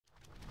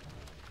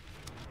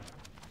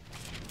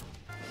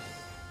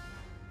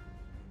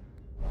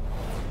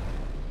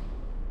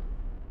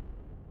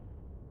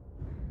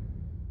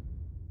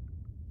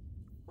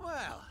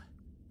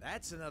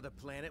That's another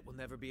planet we'll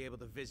never be able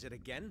to visit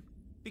again.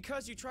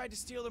 Because you tried to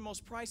steal their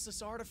most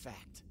priceless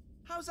artifact.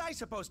 How's I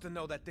supposed to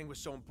know that thing was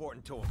so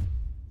important to him?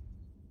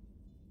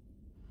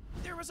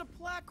 There was a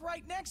plaque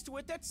right next to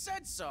it that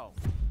said so.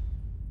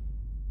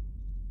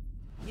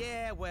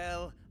 Yeah,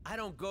 well, I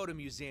don't go to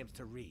museums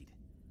to read.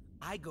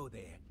 I go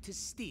there to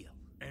steal.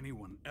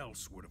 Anyone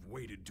else would have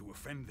waited to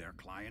offend their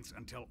clients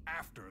until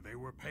after they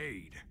were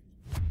paid.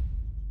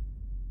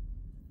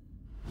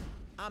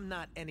 I'm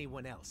not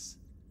anyone else.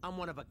 I'm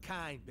one of a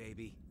kind,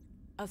 baby.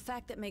 A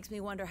fact that makes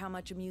me wonder how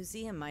much a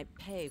museum might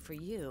pay for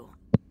you.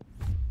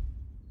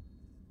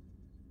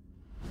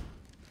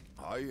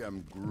 I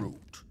am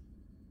Groot.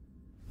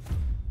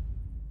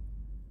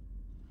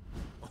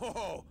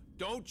 Oh,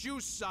 don't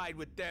you side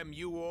with them,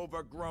 you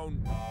overgrown...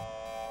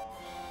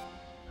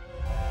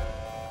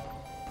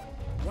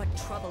 What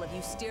trouble have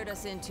you steered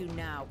us into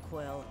now,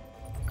 Quill?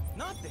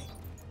 Nothing.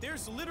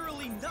 There's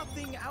literally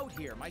nothing out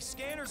here. My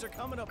scanners are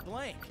coming up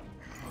blank.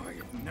 I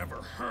have never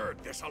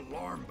heard this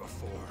alarm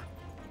before.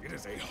 It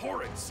is a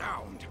horrid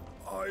sound.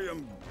 I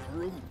am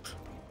Groot.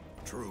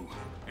 True,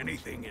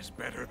 anything is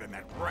better than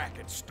that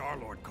racket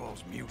Star-Lord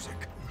calls music.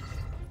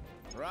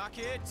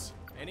 Rocket,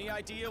 any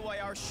idea why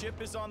our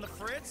ship is on the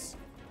fritz?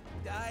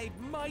 I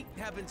might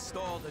have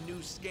installed a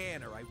new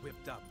scanner I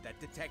whipped up that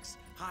detects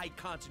high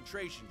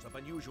concentrations of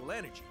unusual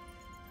energy.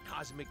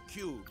 Cosmic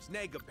cubes,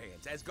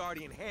 negabands,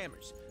 Asgardian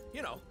hammers.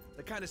 You know,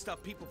 the kind of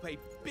stuff people pay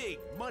big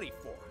money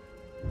for.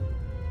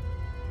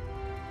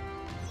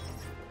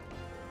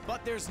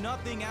 But there's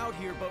nothing out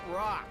here but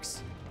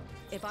rocks.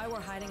 If I were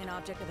hiding an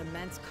object of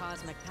immense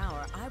cosmic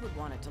power, I would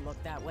want it to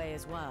look that way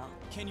as well.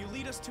 Can you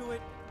lead us to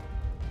it?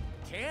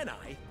 Can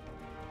I?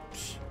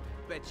 Psh,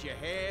 bet your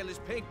hairless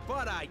pink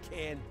butt I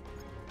can.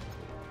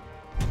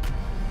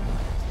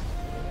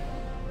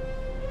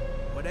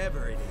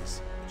 Whatever it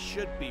is, it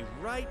should be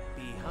right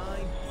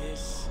behind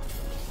this.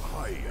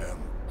 I am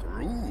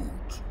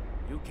Groot.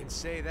 You can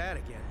say that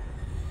again.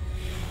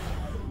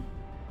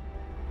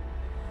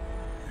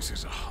 This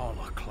is a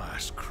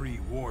Hala-class Kree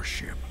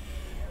warship.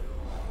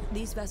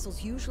 These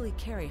vessels usually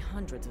carry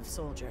hundreds of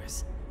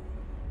soldiers.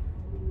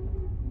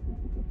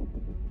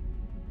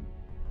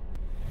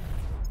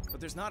 But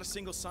there's not a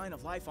single sign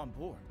of life on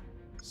board.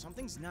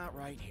 Something's not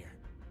right here.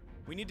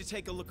 We need to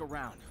take a look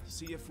around,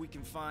 see if we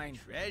can find...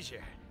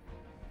 Treasure.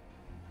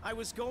 I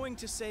was going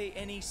to say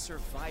any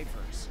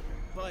survivors,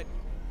 but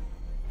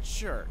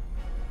sure,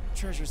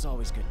 treasure's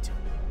always good too.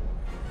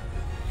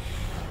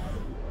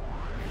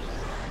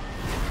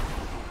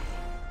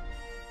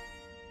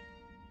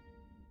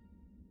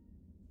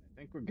 I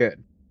think we're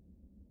good.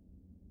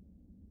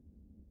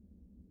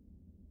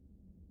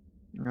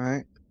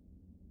 Alright.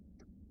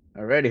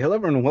 Alrighty, hello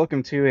everyone, and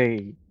welcome to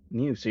a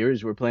new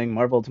series. We're playing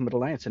Marvel Ultimate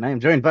Alliance, and I am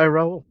joined by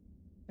Raul,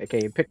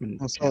 aka Pikmin.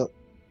 What's up?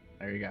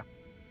 There you go.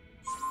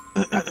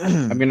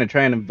 I'm gonna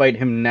try and invite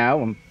him now.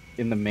 I'm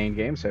in the main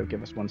game, so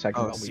give us 1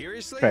 second while we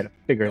Seriously? try to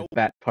figure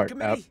that part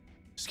out.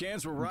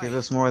 Scans were right. Give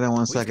us more than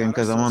 1 second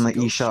because I'm on the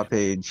eShop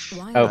page.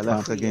 Why Oh, would I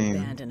left the Kree game.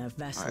 abandon a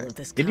vessel Alright. of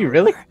this Did you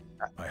really? caliber?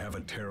 I have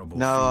a terrible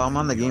No, feeling I'm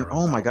on the we game. are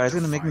Oh my about god, it's to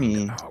gonna make find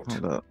me. out.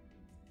 Hold up.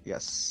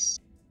 Yes.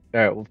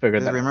 Alright, we'll figure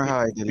Just that remember out. how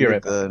I Be deleted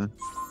right back. the.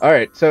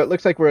 Alright, so it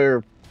looks like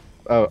we're...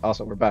 Oh,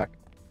 also, we're back,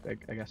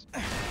 I guess.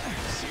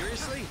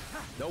 Seriously?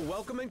 No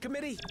welcoming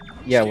committee?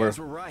 Yeah, Scans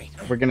were right.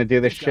 we're gonna do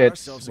this We've got shit.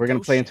 ourselves a We're gonna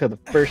ghost play ship. until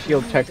the first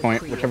shield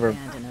checkpoint, whichever,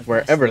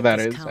 wherever that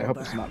is. I hope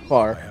it's not I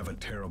far. have a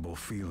terrible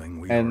feeling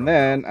we And are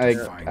then about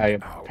to find I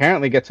out.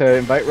 apparently get to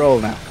invite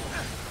Raul now.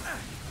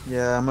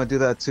 Yeah, I'm gonna do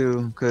that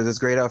too because it's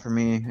grayed out for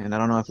me, and I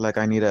don't know if like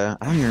I need a.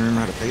 I don't even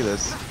remember how to play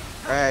this.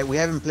 All right, we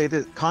haven't played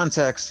this.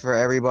 Context for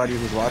everybody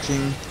who's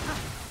watching.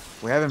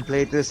 We haven't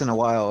played this in a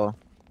while.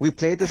 We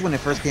played this when it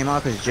first came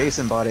out because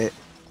Jason bought it,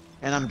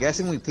 and I'm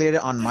guessing we played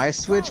it on my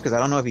Switch because I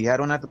don't know if he had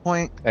one at the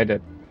point. I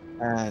did.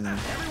 And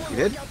you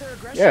did?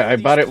 Yeah, I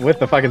bought it with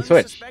the fucking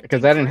Switch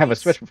because I didn't have a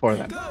Switch before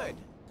then. Good.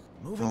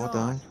 Oh, Moving what the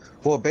on. hell?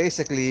 Well,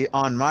 basically,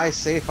 on my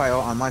save file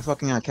on my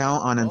fucking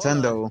account on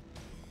Nintendo,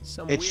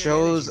 Some it weird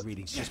shows energy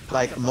readings just popped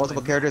like up on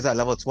multiple my characters at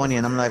level 20,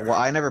 and I'm like, well,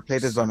 I never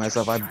played this by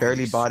myself. I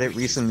barely bought it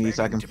recently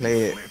so I can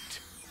play it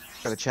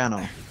for the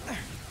channel.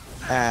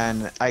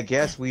 And I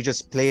guess we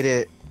just played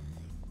it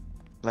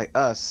like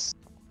us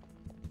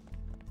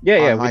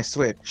Yeah, on my yeah,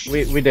 Switch.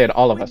 we did,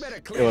 all of us.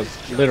 It was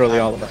literally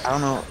all of us. I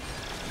don't know.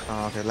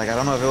 Oh, okay, like I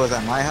don't know if it was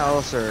at my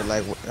house or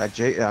like at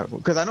Jay.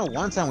 Because I know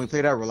one time we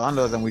played at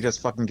Rolando's and we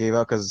just fucking gave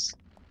up because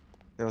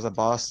there was a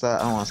boss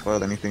that I don't want to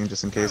spoil anything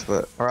just in case,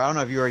 but or I don't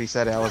know if you already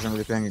said it. I wasn't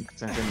really paying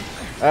attention.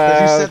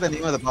 'Cause you said the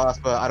name of the boss,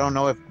 but I don't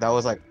know if that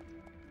was like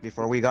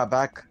before we got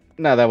back.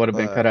 No, that would have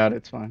been cut out.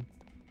 It's fine.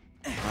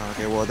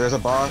 Okay, well, there's a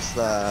boss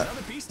that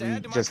Another piece to we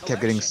add to my just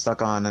kept getting collection.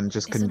 stuck on and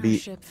just couldn't Isn't our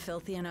beat, ship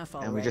filthy enough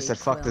and we just already,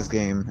 said fuck this Quill?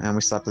 game and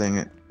we stopped playing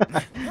it.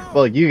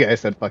 Well, you guys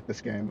said fuck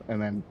this game,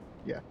 and then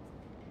yeah.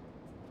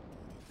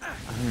 I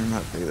don't even know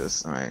how to play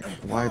this. All right,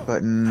 Y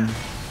button.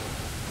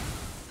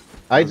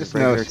 I just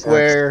know Breaker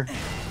square.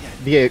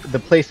 The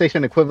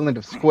PlayStation equivalent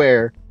of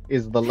square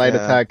is the light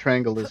Yeah. attack.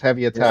 Triangle is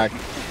heavy attack.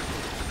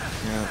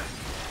 Yeah.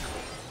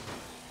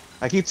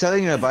 I keep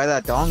telling you to buy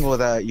that dongle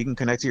that you can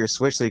connect to your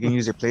Switch so you can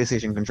use your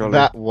PlayStation controller.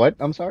 That what?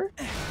 I'm sorry?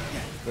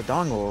 The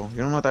dongle. You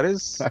don't know what that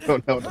is? I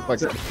don't know what the fuck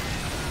that is.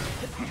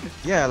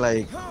 Yeah,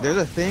 like there's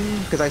a thing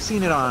because I've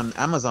seen it on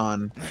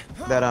Amazon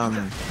that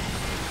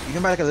you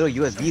can buy like a little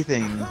USB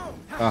thing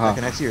that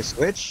connects to your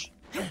Switch,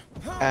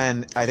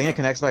 and I think it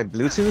connects by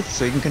Bluetooth,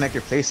 so you can connect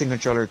your PlayStation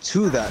controller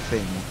to that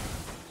thing,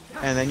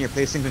 and then your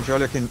PlayStation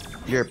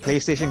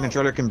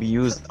controller can be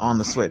used on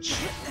the Switch.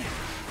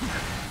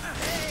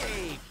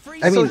 Hey, I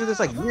mean, I told you this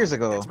like years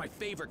ago. that's my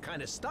favorite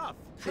kind of stuff.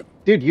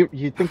 Dude, you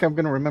think I'm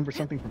gonna remember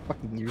something from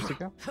fucking years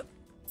ago?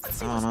 I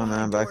don't know,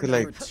 man, but I feel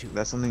like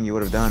that's something you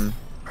would have done.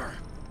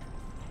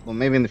 Well,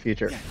 maybe in the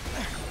future.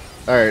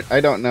 Alright,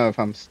 I don't know if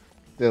I'm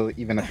still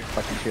even at the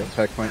fucking shield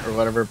checkpoint or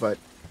whatever, but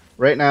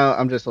right now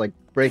I'm just like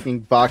breaking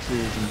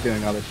boxes and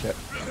doing all this shit.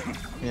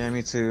 Yeah,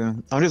 me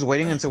too. I'm just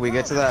waiting until we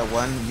get to that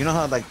one. You know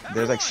how like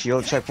there's like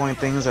shield checkpoint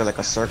things or like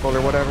a circle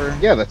or whatever?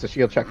 Yeah, that's a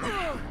shield checkpoint.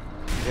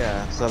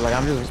 Yeah, so like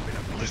I'm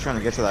just trying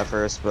to get to that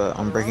first, but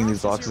I'm breaking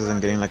these boxes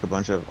and getting like a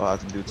bunch of I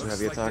have to do 2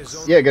 heavy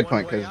attacks. Yeah, good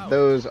point, because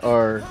those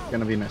are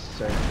gonna be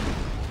necessary.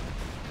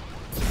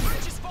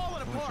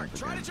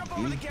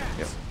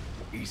 Yep.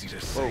 Easy to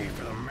say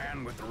for the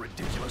man with the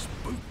ridiculous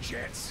boot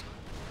jets.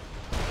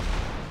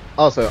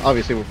 Also,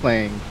 obviously we're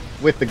playing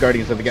with the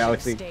Guardians of the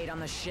Galaxy. Stayed on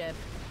the ship.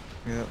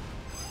 Yep.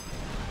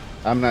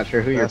 I'm not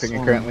sure who you're That's picking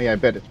one. currently. I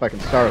bet it's fucking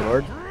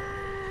Star-Lord.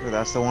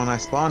 That's the one I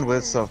spawned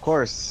with, so of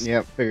course.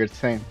 Yep, figured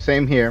same.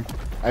 Same here.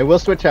 I will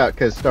switch out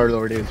because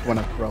Star-Lord is one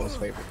of Raul's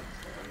favorites.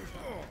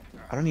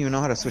 I don't even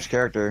know how to switch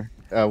character.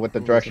 With the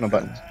directional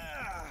buttons.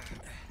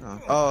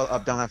 Oh,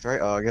 up, down, left, right?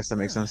 Oh, I guess that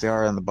makes sense. They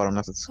are on the bottom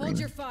left of the screen. Hold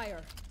your fire.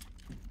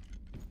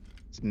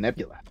 It's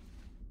Nebula.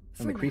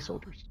 And the For Kree now.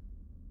 soldiers.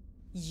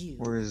 You.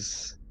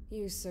 Where's...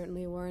 You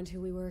certainly weren't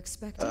who we were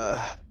expecting.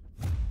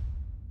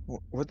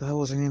 What the hell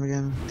was her name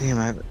again? Damn,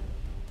 I have it.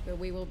 But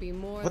we will be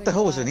more What than the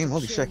hell was her glad name? to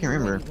Holy cheer shit, I can't you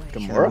remember. anyway.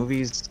 In the Gamora?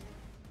 movies?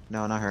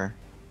 No, not her.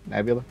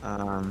 Nebula?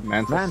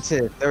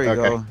 Mantis. There we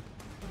Okay. go.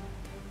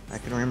 I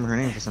can remember her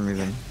name for some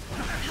reason.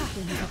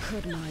 We never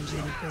could mind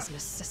your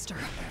business, sister.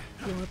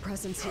 Your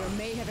presence here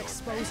may have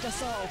exposed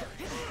us all.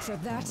 For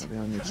that,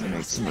 Maybe I need to you make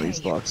must some of these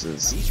pay.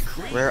 boxes.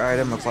 Rare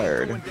item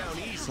acquired.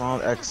 Small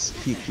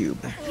XP cube.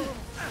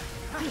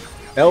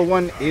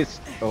 L1 is...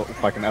 Oh,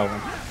 fucking L1.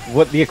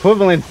 What the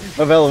equivalent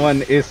of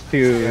L1 is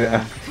to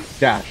Yeah.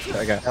 dash,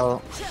 I guess.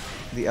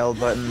 The L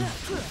button.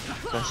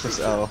 That's just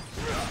L.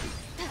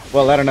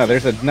 Well, I don't know.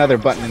 There's another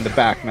button in the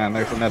back, man.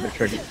 There's another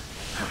trigger.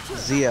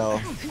 ZL.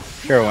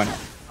 Sure one.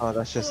 Oh,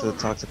 that's just to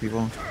talk to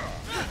people.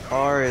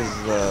 R is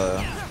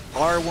the...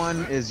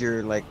 R1 is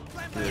your, like,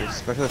 your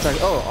special attack.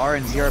 Oh, R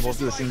and ZR both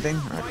do the same thing?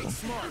 Alright, cool.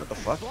 What the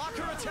fuck?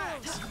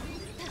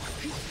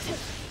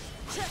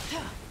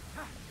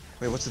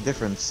 Wait, what's the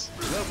difference?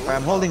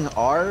 I'm holding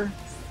R,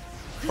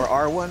 or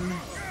R1,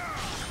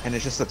 and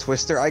it's just a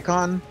twister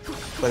icon.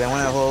 But then when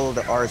I hold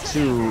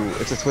R2,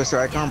 it's a twister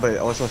icon, but it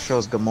also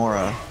shows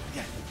Gamora.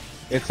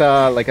 It's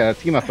like a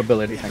team-up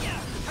ability thing.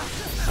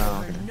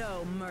 Oh, okay.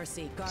 No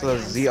mercy, So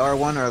the ZR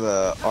one or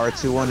the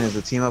R2 one is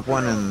the team up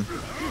one, and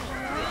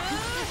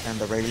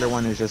the regular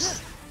one is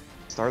just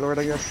Star-Lord,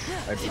 I guess.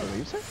 I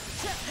believe so.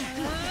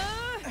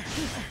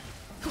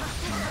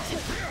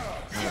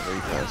 Not very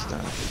fast,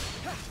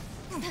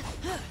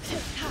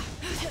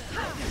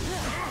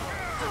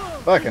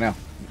 Fucking hell.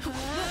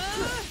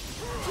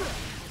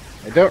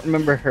 I don't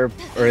remember her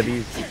or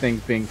these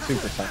things being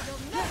super tough.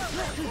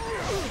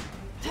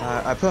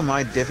 I put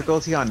my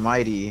difficulty on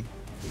Mighty.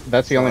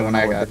 That's the only one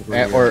I got.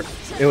 Or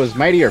it was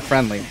Mighty or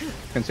Friendly,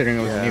 considering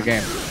it was a new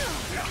game.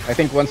 I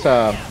think once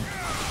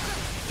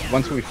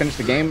we finish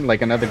the game,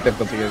 like another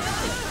difficulty is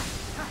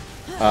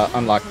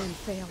unlocked.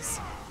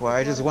 Well,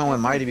 I just went with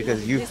Mighty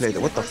because you played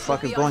it. What the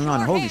fuck is going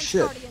on? Holy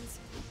shit.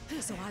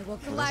 So I will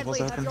What is gladly supposed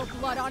to have happen? your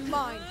blood on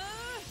mine.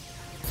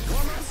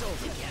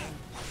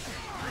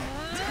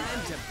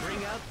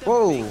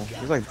 Whoa,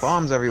 there's like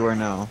bombs everywhere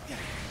now.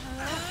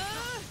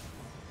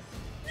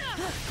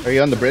 Are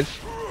you on the bridge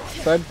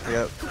side?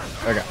 Yep.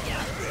 Okay.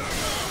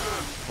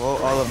 Well,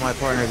 all of my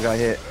partners got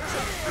hit.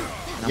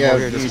 I'm Yeah, over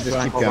here you just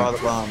flying keep over all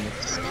going. the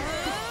bombs.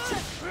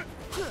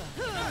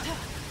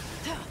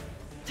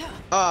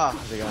 Ah,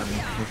 they got me.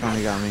 They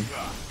finally got me.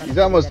 He's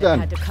almost That it done.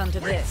 had to come to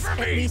this, at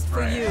least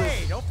for you.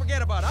 Hey, don't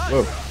forget about us.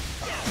 Whoa.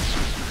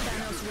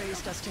 Thanos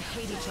raised us to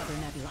hate each other,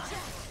 Nebula.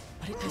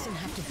 But it doesn't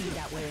have to be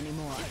that way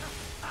anymore.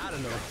 I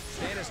don't know.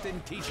 Thanos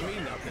didn't teach me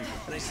nothing,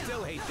 and I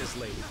still hate this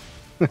lady.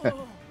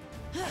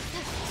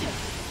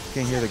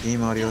 Can't hear the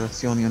game audio. That's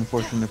the only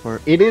unfortunate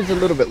part. It is a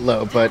little bit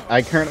low, but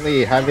I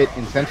currently have it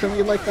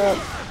intentionally like that,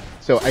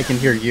 so I can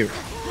hear you.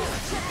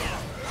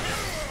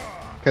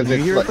 Because Can you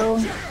it's hear like, it though?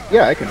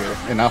 yeah, I can hear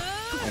it enough.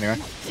 Anyway,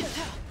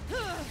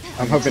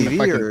 I'm hoping TV to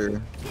fucking.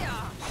 or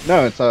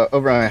No, it's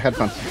over on my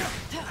headphones.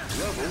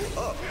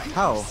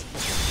 how?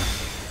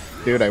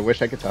 Dude, I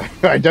wish I could talk.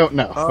 I don't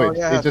know. Oh It-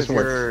 yeah, it just 'cause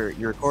works.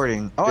 you're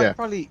recording. Oh, Yeah. I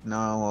probably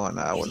no,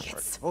 that wouldn't work.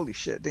 Idiots. Holy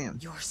shit, damn.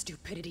 Your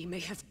stupidity may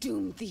have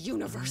doomed the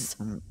universe.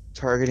 I'm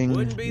targeting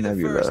Wouldn't be the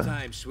Nebula. first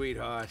time,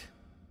 sweetheart.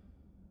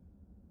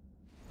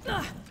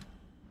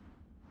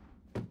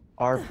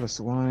 R plus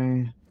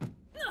Y.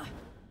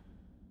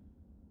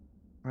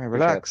 Alright,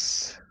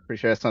 relax. Pretty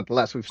sure that's not the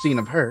last we've seen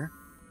of her.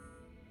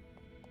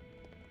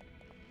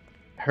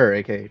 Her,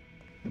 aka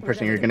the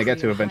person you're gonna get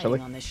to eventually.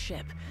 On this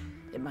ship.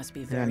 It must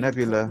be Yeah, very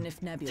Nebula. important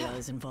if Nebula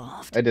is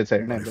involved. I did say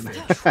her name, didn't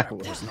I?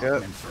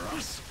 Yep.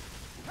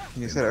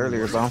 You said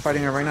earlier, but I'm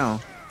fighting her right now.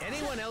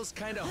 Anyone else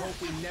kind of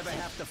hope we never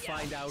have to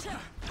find out?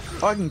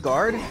 Oh, I can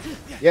guard?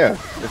 Yeah,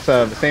 it's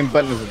the same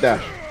button as the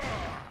dash.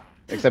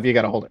 Except you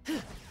gotta hold it.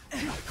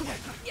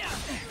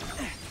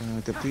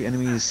 Deplete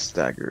enemies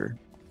stagger.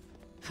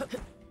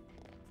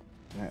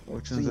 Alright,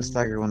 Which one's the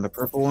stagger one? The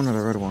purple one or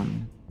the red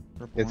one?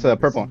 It's a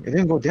purple one. It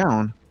didn't go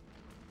down.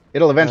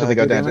 It'll eventually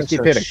go Deal down. Just damage keep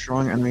to hitting.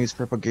 Strong enemies,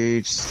 purple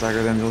gauge,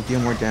 stagger them. You'll deal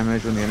more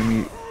damage when the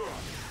enemy.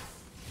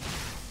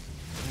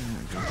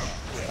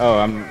 Oh,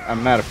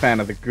 I'm not a fan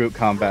of the group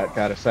combat,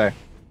 gotta say.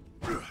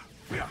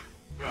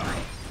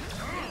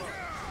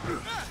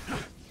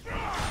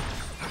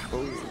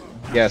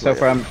 Yeah, so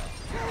far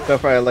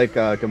I like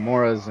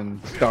Gamora's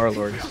and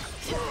Star-Lord's.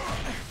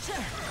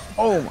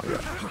 Oh my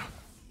god.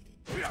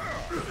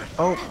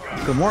 Oh,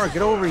 Gamora,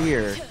 get over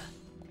here.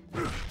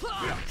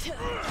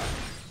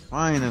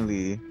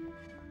 Finally.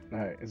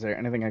 Alright, is there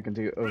anything I can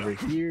do over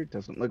here?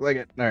 Doesn't look like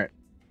it. Alright.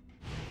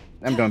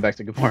 I'm going back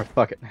to Gamora,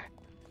 fuck it.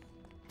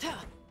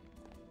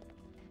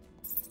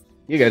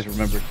 You guys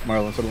remember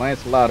Marlins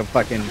Alliance? A lot of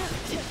freaking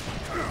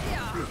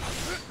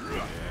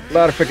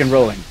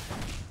rolling,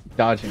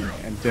 dodging,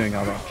 and doing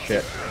all that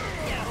shit.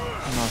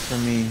 Not for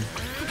me.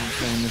 I'm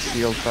playing this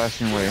the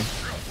old-fashioned way.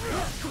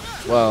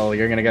 Well,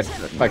 you're gonna get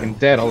fucking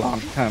dead a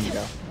long time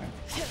ago.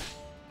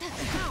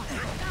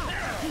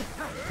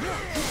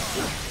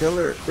 Kill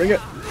her. Bring it.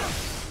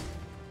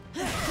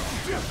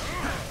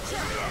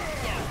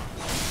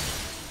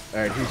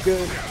 Alright, he's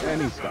good,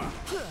 and he's gone.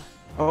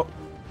 Oh,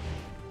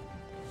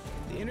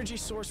 The energy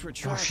source we're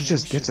tracking she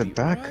just gets should it be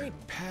back? right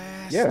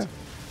past Yeah.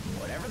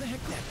 whatever the heck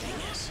that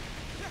thing is.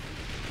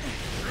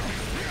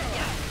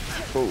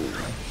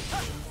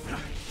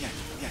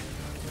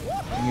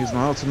 use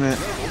my ultimate.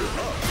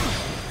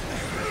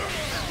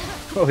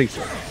 Holy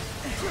shit.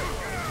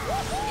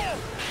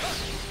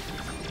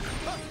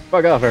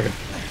 Fuck off, Irvin.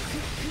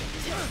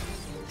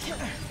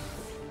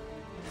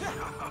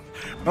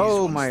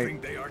 Oh, These ones my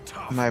think they are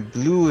tough. my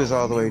blue is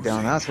all the way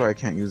down. That's why I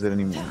can't use it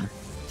anymore.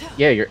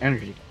 Yeah, your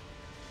energy.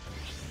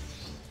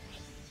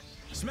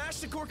 Smash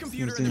the core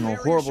computer. You're and the doing a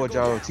barrier horrible should go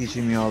job down. of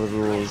teaching me all the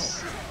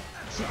rules.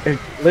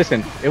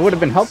 Listen, it would have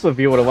been helpful if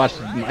you would have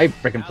watched my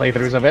freaking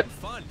playthroughs of it.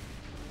 Fun.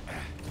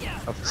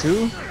 Of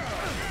two?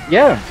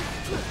 Yeah.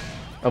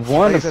 Of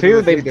one, I of said two,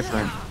 they they were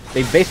different.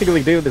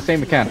 basically do the same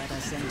mechanics. Let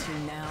us into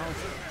now.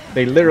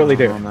 They literally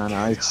do. Oh man,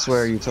 I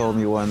swear you told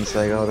me once,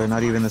 like, oh, they're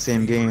not even the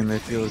same game.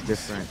 It feels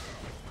different.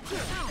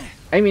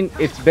 I mean,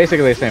 it's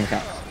basically the same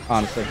mechanics,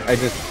 honestly. I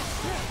just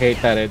hate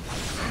that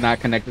it's not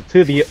connected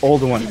to the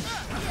old one.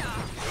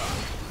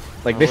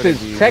 Like, this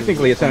is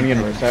technically its own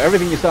universe, so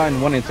everything you saw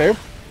in 1 and 2,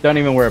 don't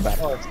even worry about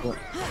it.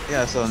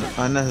 Yeah, so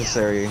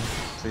unnecessary.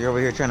 So you're over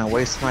here trying to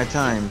waste my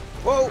time.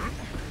 Whoa!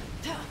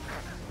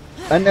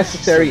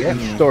 Unnecessary and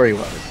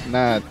story-wise,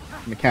 not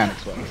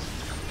mechanics-wise.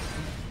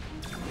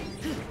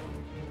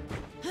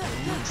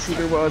 Shoot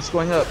her while it's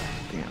going up.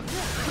 Damn.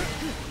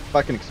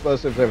 Fucking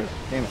explosives everywhere.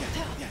 Damn it.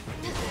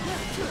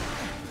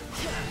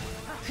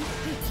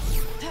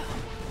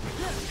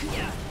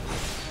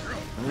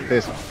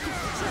 This one.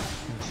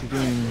 What's she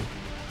doing?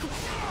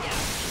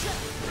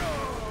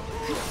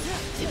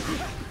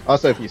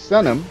 Also, if you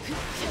stun him,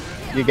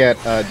 you get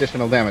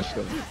additional damage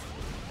to him.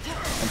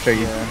 I'm sure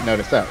you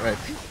noticed that, right?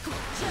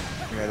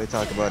 Yeah, they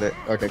talk about it.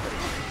 Okay, good.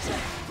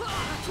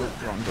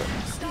 Wrong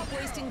button. Stop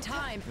wasting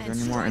time. Is there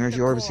any more energy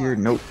orbs here?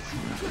 Nope.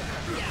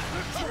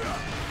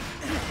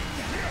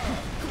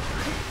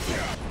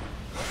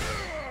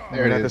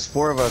 There it There's is.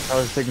 4 of us. How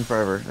is it taking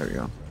forever? There we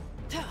go.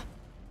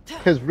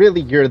 Because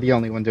really, you're the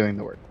only one doing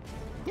the work.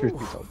 Truth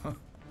be told.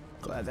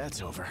 Glad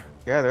that's over.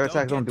 Yeah, their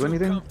attacks don't get do too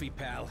anything? comfy,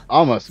 pal.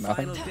 Almost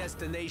nothing. Final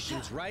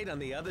destination's right on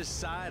the other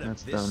side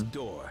That's of this dumb.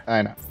 door.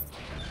 I know.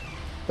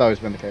 It's always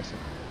been the case.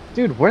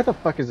 Dude, where the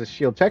fuck is this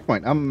shield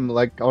checkpoint? I'm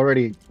like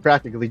already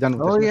practically done with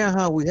this. Oh mission. yeah,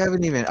 huh? We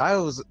haven't even.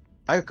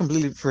 I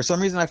completely. For some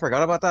reason, I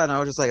forgot about that, and I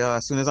was just like,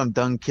 as soon as I'm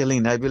done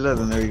killing Nebula,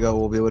 then there you go.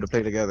 We'll be able to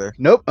play together.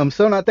 Nope, I'm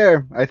still not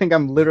there. I think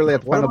I'm literally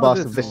at the What final about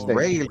boss of this stage.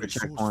 regular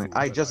checkpoint?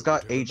 I just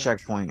got a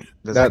checkpoint.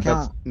 Does that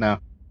That's count? no.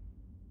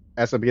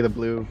 Has to be the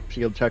blue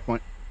shield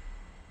checkpoint.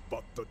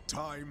 But the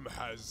time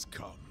has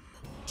come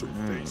to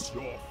face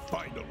your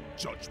final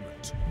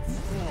judgment.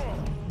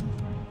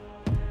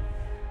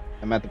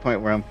 I'm at the point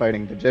where I'm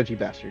fighting the judgy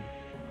bastard.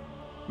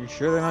 You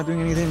sure they're not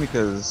doing anything?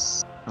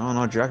 Because I don't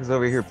know. Jack is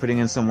over here putting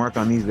in some work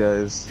on these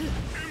guys.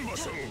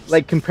 Imbeciles!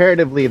 Like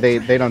comparatively,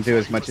 they don't do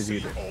as much as you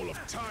do. All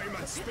of time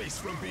and space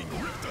from being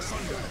ripped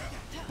asunder.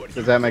 But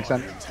Does that make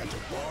sense?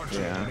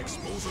 Yeah. and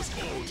expose us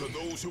all to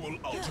those who will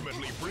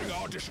ultimately bring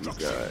our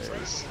destruction.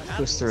 Guys,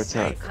 Twister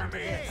attack.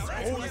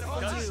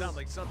 Does sound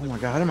like Oh something. my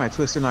god, how did my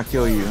Twister not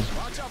kill you?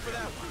 Watch out for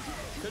that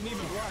one. Couldn't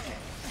even block it.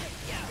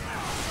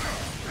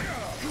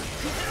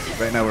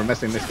 Right now we're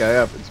messing this guy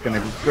up. It's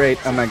gonna be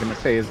great. I'm not gonna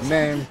say his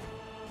name.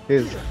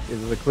 His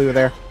is the clue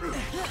there.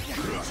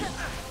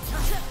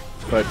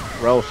 But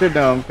Raul should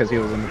know him because he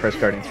was in the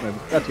first Guardians movie.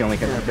 That's the only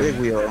hint. Yeah, big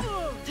wheel.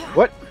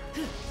 What?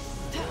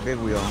 Big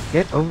wheel.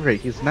 Get over it.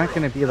 He's not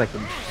gonna be like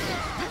him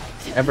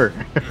ever.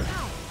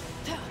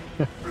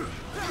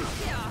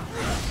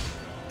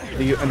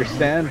 Do you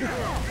understand?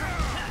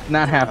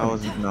 Not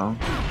happening. No.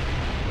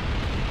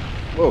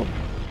 Whoa.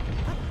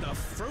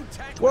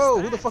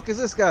 Whoa, who the fuck is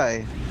this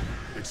guy?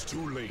 It's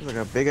too late. He's like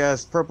a big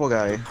ass purple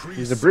guy.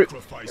 He's a brute.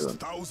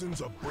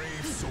 Thousands of brave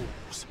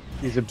souls.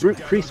 He's a brute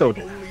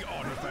pre-soldier. Only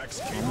artifacts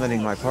I'm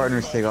letting my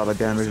partners take all the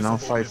damage and I'll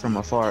fight from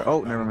afar.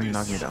 Oh, never mind, he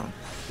knocked me down.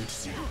 It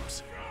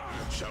seems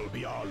that shall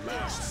be our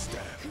last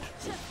stand.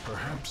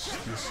 Perhaps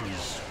this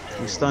is.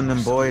 We stun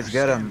them boys,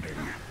 get them.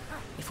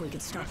 If we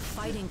could stop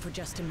fighting for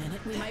just a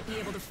minute, we might be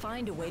able to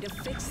find a way to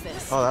fix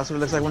this. Oh, that's what it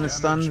looks like when it's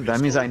stunned?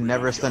 That means I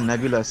never stunned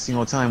Nebula a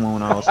single time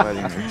when I was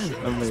fighting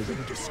her. Amazing.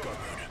 Discovered.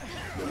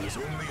 There is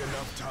only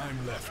enough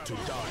time left to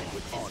die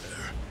with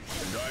honor,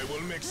 and I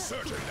will make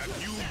certain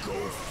that you go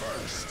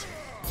first.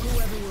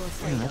 Whoever you're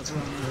afraid Yeah, of, that's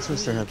what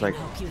Sister has like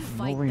help you no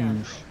fight them.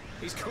 range.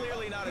 He's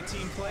clearly not a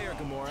team player,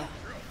 Gamora.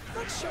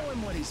 Let's show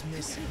him what he's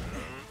missing.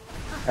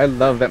 I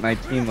love that my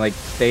team like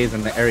stays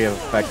in the area of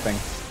effect thing.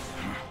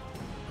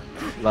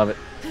 Love it.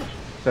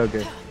 So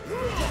good.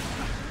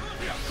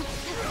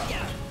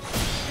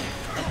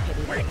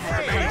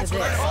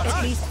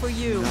 At least for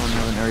you. I don't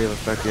have an area of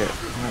effect yet.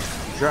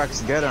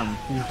 Drax, get him.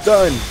 He's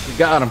done. You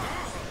got him.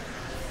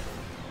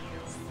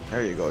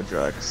 There you go,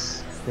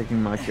 Drax.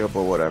 Taking my kill,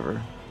 but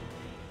whatever.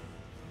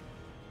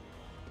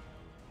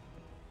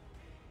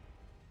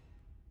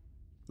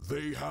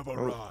 They have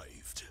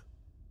arrived.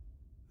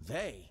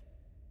 They?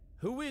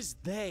 Who is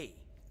they?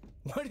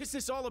 What is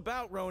this all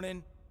about,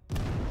 Ronan?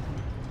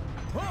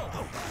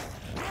 Whoa!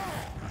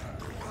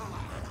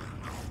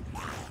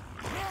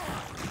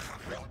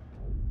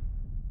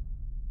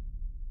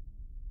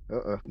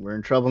 We're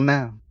in trouble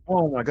now.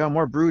 Oh my god,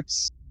 more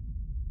brutes.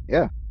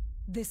 Yeah.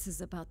 This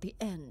is about the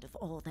end of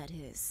all that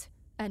is.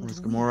 And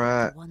Where's we Gamora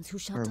are at? the ones who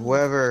shall Or deliver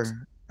whoever.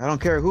 it. I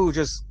don't care who,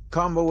 just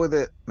combo with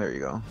it. There you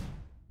go.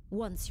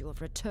 Once you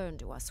have returned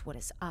to us what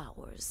is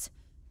ours.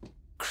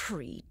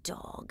 Creed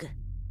dog.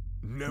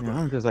 Never. Yeah,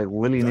 I'm just like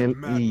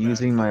willy-nilly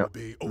using my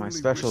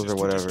specials or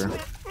whatever.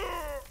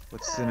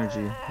 What's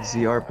synergy?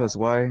 ZR plus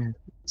Y?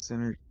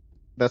 Synergy.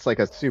 That's like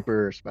a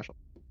super special.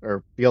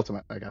 Or the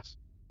ultimate, I guess.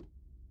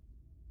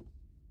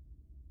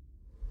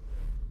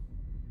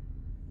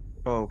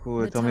 Oh, cool.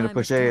 The It told me to time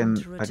push has A come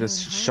and to I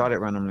just return shot it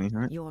home. randomly,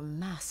 right? Your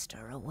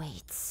master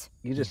awaits.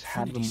 You just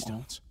had them Infinity all.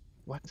 Stones.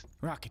 What?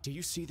 Rocket, do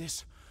you see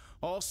this?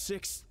 All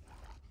 6...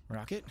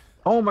 Rocket?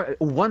 Oh my,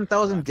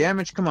 1,000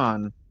 damage, come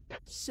on.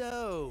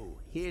 So,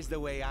 here's the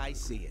way I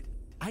see it.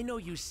 I know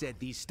you said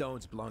these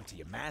stones belong to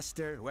your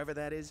master, whoever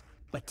that is,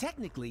 but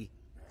technically,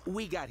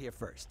 we got here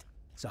first.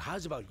 So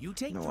how's about you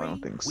take No, I 3,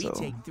 don't think we so.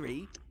 take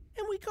 3,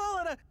 and we call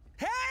it a...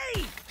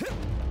 Hey!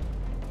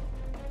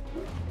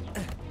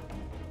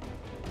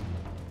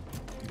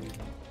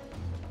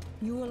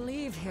 You will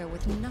leave here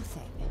with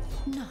nothing.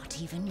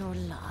 Not even your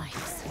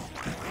lives.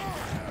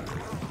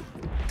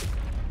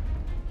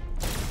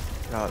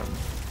 Got him.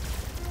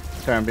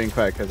 Sorry, I'm being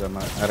quiet because I'm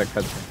out of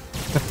cutscene.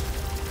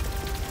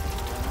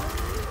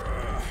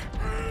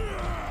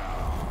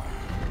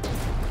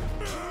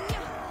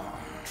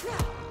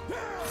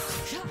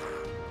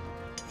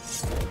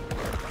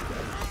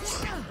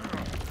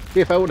 See,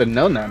 if I would have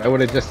known that, I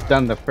would have just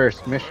done the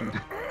first mission.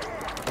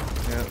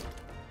 Yep.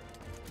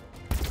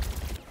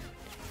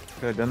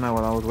 Could have done that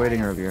while I was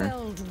waiting earlier.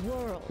 Felled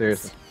worlds.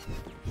 Seriously.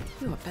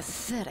 Your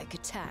pathetic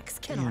attacks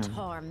cannot Damn.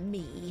 harm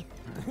me.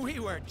 We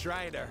weren't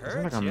trying to hurt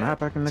there like a ya,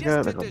 map I can look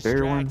just at? to Like a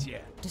bigger one? distract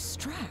ya.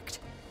 Distract?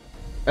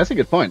 That's a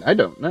good point. I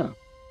don't know.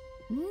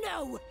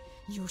 No!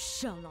 You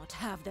shall not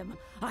have them.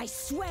 I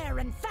swear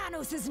in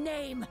Thanos'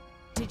 name!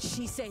 Did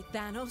she say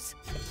Thanos?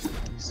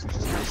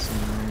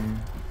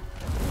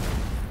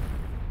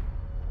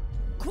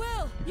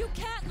 Quill! You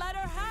can't let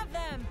her have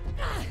them!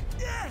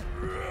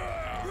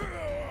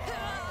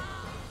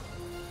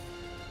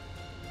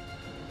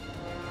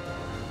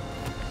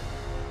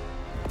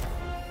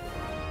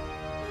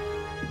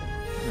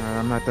 Alright,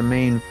 I'm at the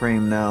main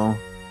frame now.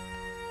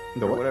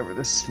 The Or what? whatever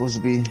this is supposed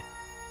to be.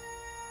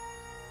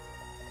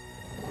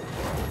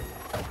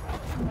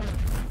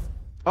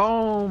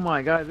 Oh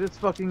my god, this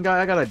fucking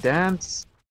guy, I gotta dance.